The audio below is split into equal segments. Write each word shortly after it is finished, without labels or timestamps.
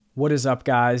What is up,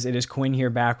 guys? It is Quinn here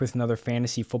back with another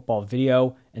fantasy football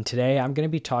video, and today I'm going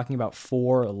to be talking about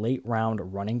 4 late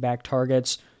round running back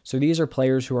targets. So these are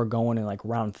players who are going in like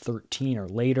round 13 or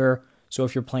later. So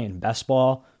if you're playing best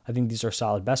ball, I think these are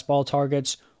solid best ball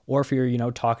targets. Or if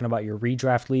you're, talking about your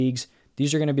redraft leagues,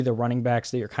 these are going to be the running backs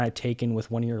that you're kind of taking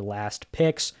with one of your last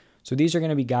picks. So these are going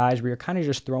to be guys where you're kind of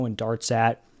just throwing darts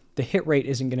at. The hit rate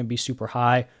isn't going to be super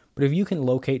high, but if you can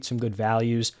locate some good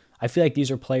values, I feel like these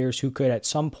are players who could at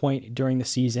some point during the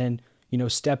season,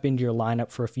 step into your lineup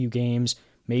for a few games,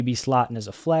 maybe slot in as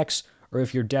a flex, or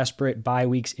if you're desperate, bye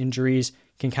weeks, injuries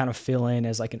can kind of fill in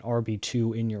as like an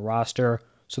RB2 in your roster.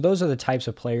 So those are the types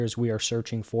of players we are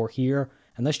searching for here.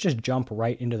 And let's just jump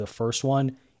right into the first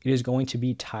one. It is going to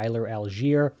be Tyler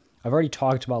Algier. I've already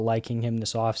talked about liking him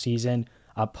this offseason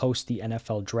post the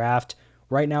NFL draft.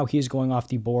 Right now, he is going off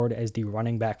the board as the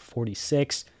running back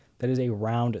 46. That is a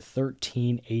round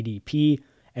 13 ADP.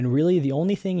 And really, the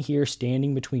only thing here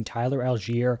standing between Tyler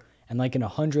Algier and like an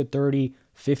 130,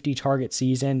 50 target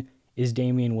season is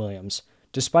Damian Williams.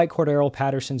 Despite Cordero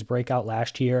Patterson's breakout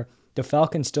last year, the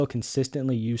Falcons still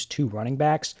consistently used 2 running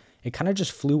backs. It kind of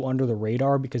just flew under the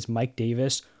radar because Mike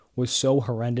Davis was so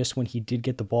horrendous when he did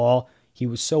get the ball. He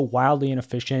was so wildly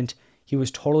inefficient. He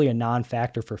was totally a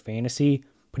non-factor for fantasy,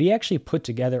 but he actually put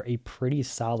together a pretty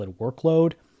solid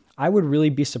workload. I would really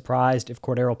be surprised if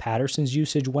Cordero Patterson's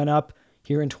usage went up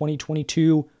here in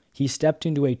 2022. He stepped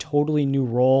into a totally new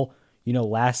role,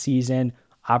 last season,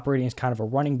 operating as kind of a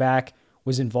running back,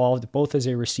 was involved both as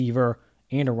a receiver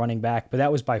and a running back, but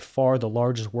that was by far the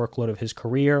largest workload of his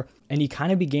career. And he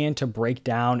kind of began to break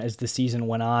down as the season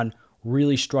went on,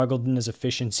 really struggled in his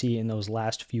efficiency in those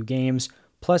last few games.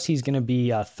 Plus, he's going to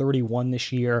be 31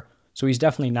 this year, so he's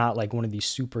definitely not like one of these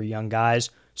super young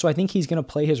guys. So I think he's going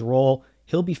to play his role.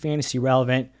 He'll be fantasy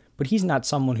relevant, but he's not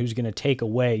someone who's going to take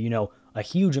away, a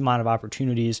huge amount of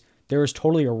opportunities. There is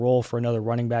totally a role for another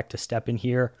running back to step in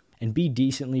here and be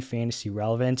decently fantasy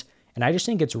relevant. And I just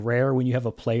think it's rare when you have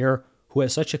a player who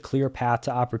has such a clear path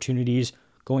to opportunities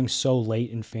going so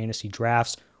late in fantasy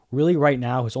drafts. Really right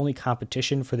now, his only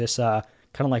competition for this kind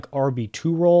of like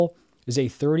RB2 role is a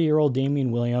 30-year-old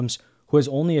Damian Williams who has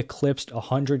only eclipsed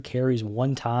 100 carries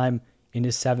one time in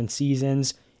his 7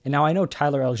 seasons. And now I know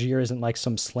Tyler Algier isn't like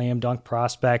some slam dunk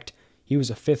prospect. He was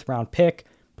a 5th round pick,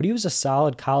 but he was a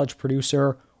solid college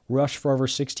producer, rushed for over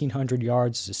 1,600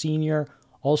 yards as a senior,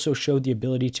 also showed the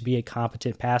ability to be a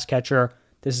competent pass catcher.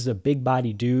 This is a big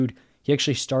body dude. He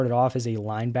actually started off as a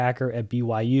linebacker at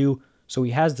BYU, so he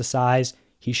has the size.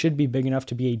 He should be big enough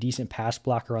to be a decent pass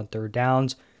blocker on third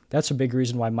downs. That's a big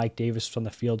reason why Mike Davis was on the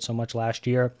field so much last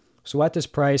year. So at this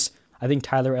price, I think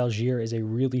Tyler Algier is a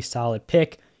really solid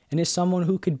pick and is someone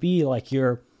who could be like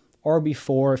your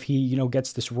RB4 if he,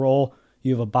 gets this role.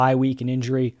 You have a bye week and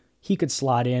injury, he could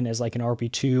slot in as like an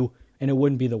RB2, and it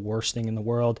wouldn't be the worst thing in the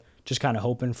world. Just kind of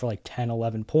hoping for like 10,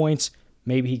 11 points.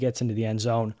 Maybe he gets into the end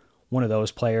zone, one of those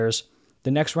players.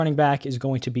 The next running back is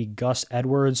going to be Gus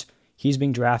Edwards. He's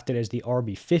being drafted as the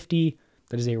RB50.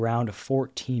 That is a round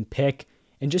 14 pick.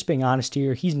 And just being honest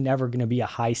here, he's never going to be a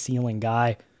high ceiling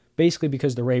guy, basically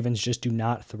because the Ravens just do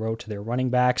not throw to their running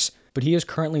backs. But he is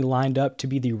currently lined up to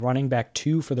be the running back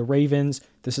 2 for the Ravens.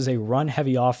 This is a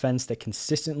run-heavy offense that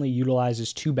consistently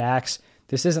utilizes 2 backs.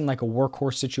 This isn't like a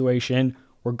workhorse situation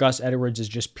where Gus Edwards is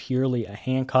just purely a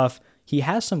handcuff. He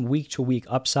has some week-to-week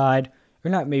upside,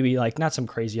 or not some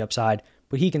crazy upside,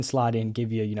 but he can slot in,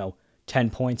 give you, 10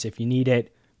 points if you need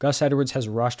it. Gus Edwards has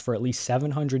rushed for at least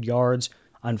 700 yards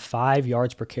on 5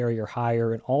 yards per carry or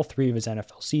higher in all 3 of his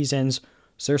NFL seasons.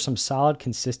 So there's some solid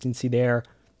consistency there.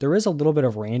 There is a little bit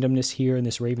of randomness here in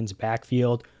this Ravens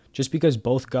backfield, just because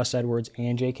both Gus Edwards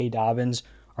and J.K. Dobbins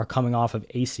are coming off of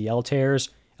ACL tears.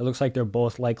 It looks like they're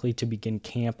both likely to begin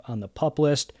camp on the PUP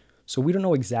list. So we don't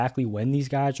know exactly when these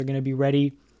guys are going to be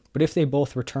ready, but if they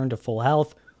both return to full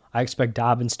health, I expect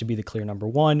Dobbins to be the clear number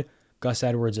 1, Gus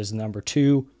Edwards is number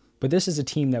 2. But this is a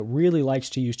team that really likes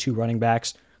to use 2 running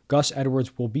backs. Gus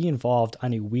Edwards will be involved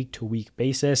on a week-to-week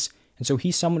basis, and so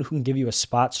he's someone who can give you a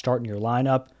spot start in your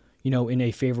lineup, in a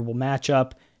favorable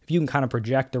matchup. If you can kind of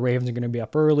project the Ravens are going to be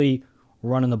up early,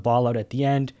 running the ball out at the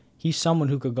end, he's someone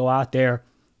who could go out there,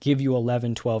 give you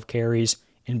 11, 12 carries,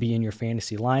 and be in your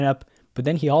fantasy lineup. But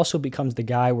then he also becomes the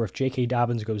guy where if J.K.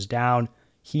 Dobbins goes down,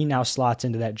 he now slots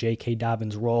into that J.K.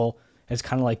 Dobbins role as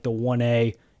kind of like the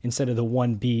 1A instead of the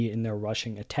 1B in their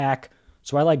rushing attack.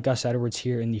 So I like Gus Edwards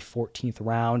here in the 14th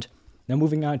round. Now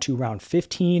moving on to round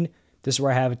 15, this is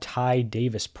where I have Ty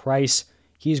Davis Price.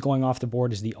 He's going off the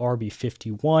board as the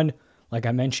RB51. Like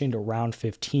I mentioned, around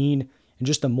 15. And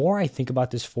just the more I think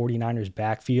about this 49ers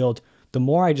backfield, the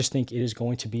more I just think it is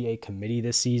going to be a committee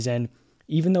this season.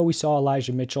 Even though we saw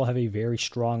Elijah Mitchell have a very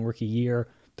strong rookie year,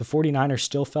 the 49ers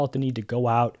still felt the need to go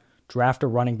out, draft a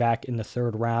running back in the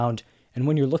third round. And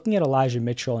when you're looking at Elijah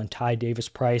Mitchell and Ty Davis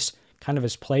Price, kind of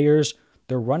as players,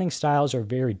 their running styles are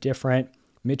very different.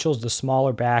 Mitchell's the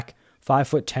smaller back,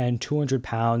 5'10", 200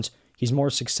 pounds. He's more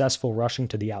successful rushing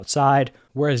to the outside,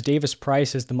 whereas Davis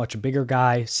Price is the much bigger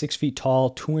guy, 6 feet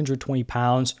tall, 220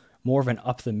 pounds, more of an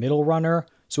up-the-middle runner.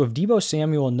 So if Deebo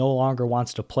Samuel no longer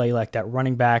wants to play like that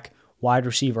running back, wide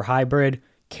receiver hybrid,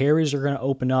 carries are going to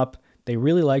open up. They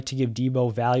really like to give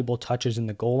Deebo valuable touches in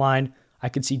the goal line. I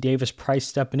could see Davis Price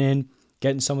stepping in,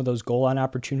 getting some of those goal line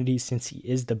opportunities since he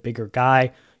is the bigger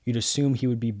guy. You'd assume he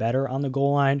would be better on the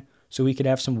goal line, so he could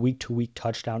have some week-to-week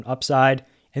touchdown upside.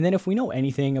 And then if we know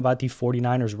anything about the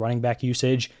 49ers running back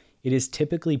usage, it is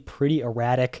typically pretty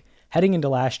erratic. Heading into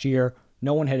last year,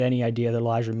 no one had any idea that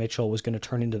Elijah Mitchell was going to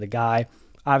turn into the guy.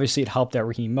 Obviously, it helped that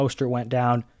Raheem Mostert went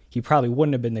down. He probably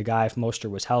wouldn't have been the guy if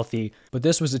Mostert was healthy. But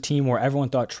this was a team where everyone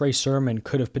thought Trey Sermon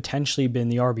could have potentially been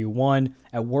the RB1.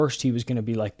 At worst, he was going to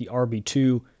be like the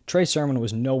RB2. Trey Sermon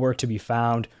was nowhere to be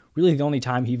found. Really, the only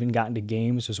time he even got into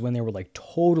games was when they were like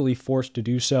totally forced to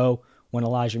do so. When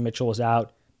Elijah Mitchell was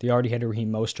out, they already had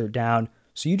Raheem Mostert down.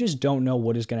 So you just don't know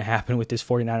what is going to happen with this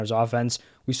 49ers offense.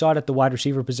 We saw it at the wide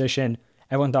receiver position.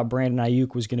 Everyone thought Brandon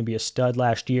Ayuk was going to be a stud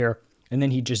last year, and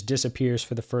then he just disappears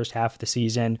for the first half of the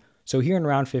season. So here in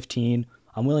round 15,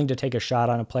 I'm willing to take a shot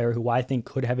on a player who I think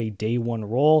could have a day one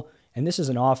role, and this is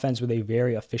an offense with a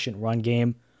very efficient run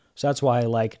game. So that's why I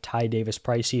like Ty Davis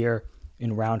Price here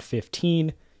in round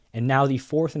 15. And now the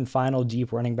fourth and final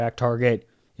deep running back target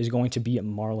is going to be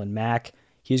Marlon Mack.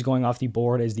 He's going off the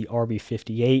board as the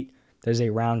RB58. That is a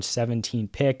round 17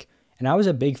 pick. And I was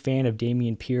a big fan of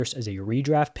Dameon Pierce as a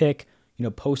redraft pick,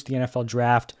 post the NFL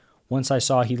draft. Once I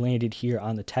saw he landed here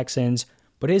on the Texans,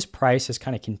 but his price has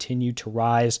kind of continued to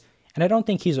rise. And I don't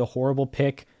think he's a horrible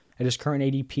pick at his current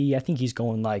ADP. I think he's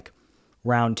going like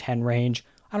round 10 range.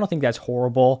 I don't think that's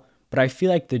horrible, but I feel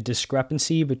like the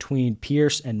discrepancy between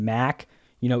Pierce and Mack,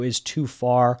 is too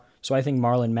far. So I think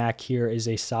Marlon Mack here is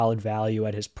a solid value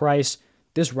at his price.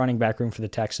 This running back room for the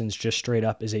Texans just straight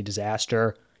up is a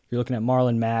disaster. You're looking at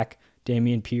Marlon Mack,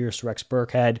 Dameon Pierce, Rex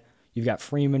Burkhead. You've got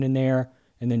Freeman in there,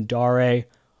 and then Dare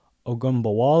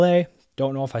Ogunbowale.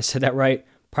 Don't know if I said that right.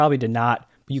 Probably did not.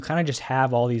 But you kind of just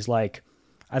have all these like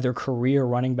either career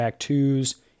running back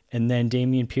twos and then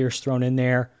Dameon Pierce thrown in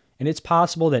there. And it's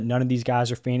possible that none of these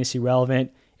guys are fantasy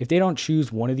relevant. If they don't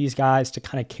choose one of these guys to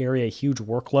kind of carry a huge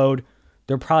workload,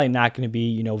 they're probably not going to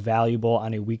be, valuable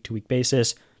on a week-to-week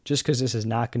basis just because this is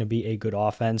not going to be a good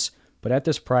offense. But at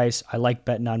this price, I like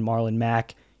betting on Marlon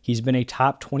Mack. He's been a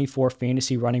top 24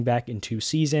 fantasy running back in 2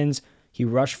 seasons. He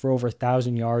rushed for over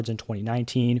 1,000 yards in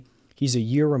 2019. He's a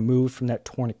year removed from that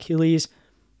torn Achilles.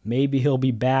 Maybe he'll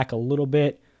be back a little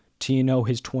bit to,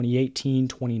 his 2018,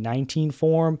 2019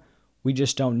 form. We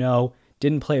just don't know.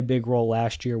 Didn't play a big role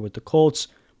last year with the Colts,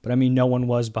 but no one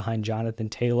was behind Jonathan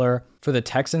Taylor. For the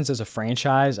Texans as a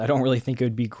franchise, I don't really think it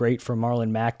would be great for Marlon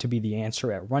Mack to be the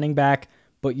answer at running back.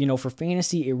 But, for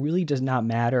fantasy, it really does not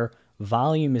matter.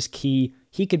 Volume is key.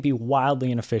 He could be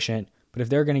wildly inefficient, but if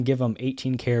they're going to give him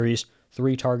 18 carries,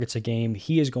 3 targets a game,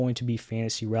 he is going to be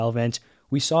fantasy relevant.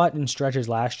 We saw it in stretches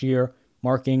last year.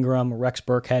 Mark Ingram, Rex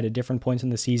Burkhead at different points in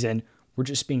the season were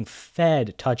just being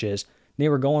fed touches. They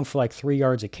were going for like 3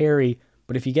 yards a carry,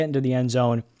 but if you get into the end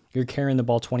zone, you're carrying the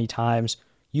ball 20 times.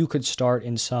 You could start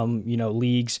in some,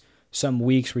 leagues, some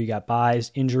weeks where you got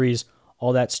buys, injuries,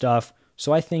 all that stuff.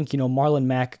 So I think, Marlon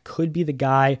Mack could be the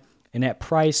guy, and at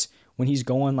price, when he's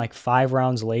going like 5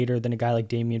 rounds later than a guy like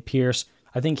Dameon Pierce,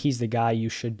 I think he's the guy you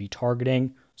should be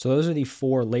targeting. So those are the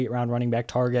 4 late round running back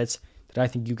targets that I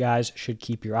think you guys should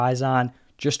keep your eyes on.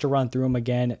 Just to run through them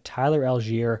again, Tyler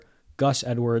Algier, Gus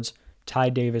Edwards, Ty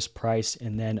Davis Price,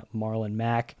 and then Marlon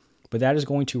Mack. But that is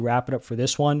going to wrap it up for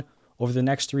this one. Over the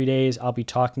next 3 days, I'll be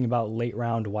talking about late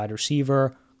round wide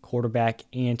receiver, quarterback,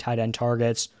 and tight end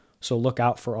targets. So look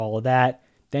out for all of that.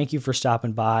 Thank you for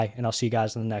stopping by, and I'll see you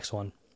guys in the next one.